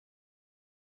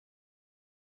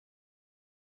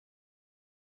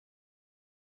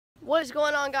What is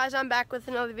going on, guys? I'm back with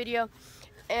another video,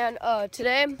 and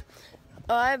today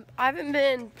I haven't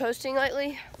been posting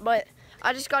lately, but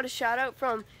I just got a shout out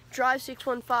from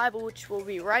Drive615, which will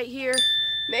be right here.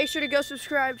 Make sure to go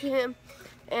subscribe to him,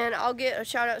 and I'll get a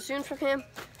shout out soon from him.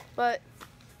 But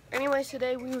anyways,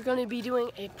 today we were going to be doing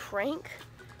a prank,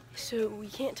 so we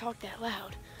can't talk that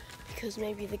loud because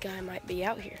maybe the guy might be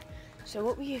out here. So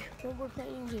what we're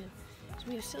planning to do is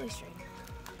we have silly string,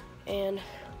 and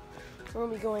we're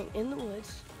gonna be going in the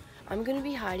woods. I'm gonna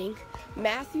be hiding.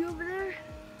 Matthew over there,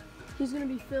 he's gonna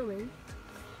be filming.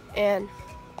 And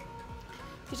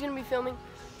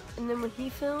then when he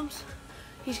films,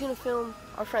 he's gonna film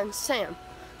our friend Sam.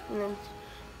 And then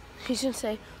he's gonna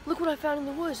say, "Look what I found in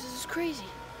the woods, this is crazy."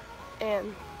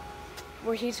 And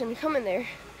where he's gonna come in there,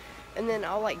 and then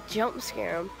I'll like jump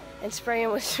scare him and spray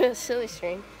him with silly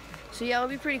string. So yeah, it'll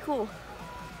be pretty cool.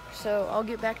 So I'll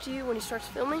get back to you when he starts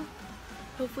filming.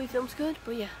 Hopefully film's good,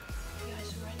 but yeah. Guys,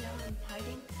 so right now I'm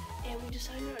hiding, and we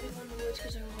decided not to go in the woods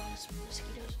because there are a lot of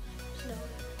mosquitoes. So now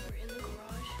we're in the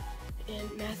garage,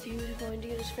 and Matthew is going to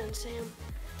get his friend Sam,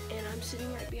 and I'm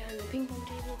sitting right behind the ping pong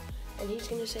table, and he's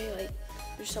gonna say like,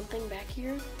 there's something back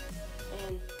here,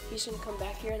 and he's gonna come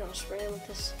back here, and I'll spray him with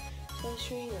this silly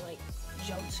string and like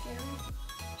jump scare him.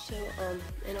 So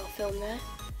and I'll film that,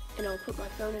 and I'll put my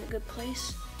phone in a good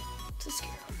place to scare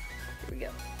him. Here we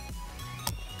go.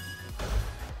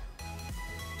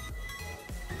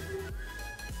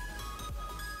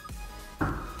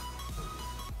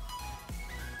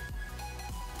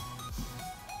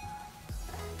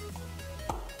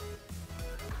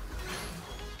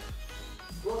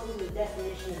 Welcome to the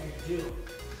destination of your doom.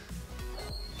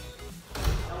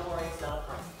 Don't worry, it's not a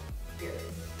prank. Here.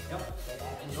 Nope. Stay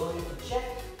back. Enjoy the check.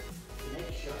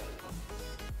 Make sure.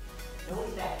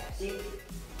 Nobody's back. See?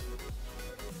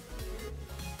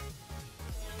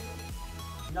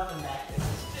 Nothing back there.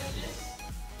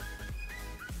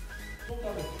 Think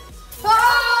everything.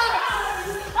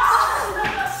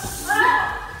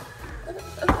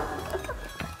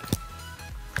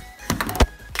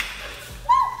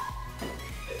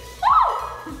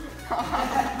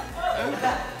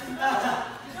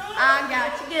 I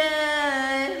got you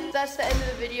good. That's the end of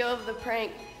the video of the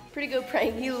prank. Pretty good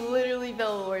prank. He literally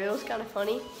fell over. It was kind of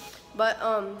funny. But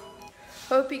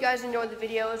hope you guys enjoyed the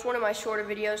video. It's one of my shorter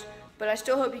videos, but I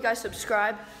still hope you guys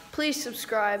subscribe. Please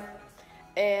subscribe,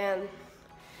 and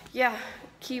yeah,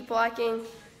 keep liking,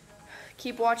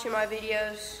 keep watching my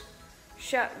videos.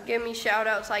 Give me shout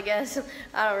outs, I guess.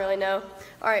 I don't really know.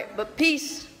 All right, but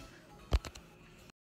peace.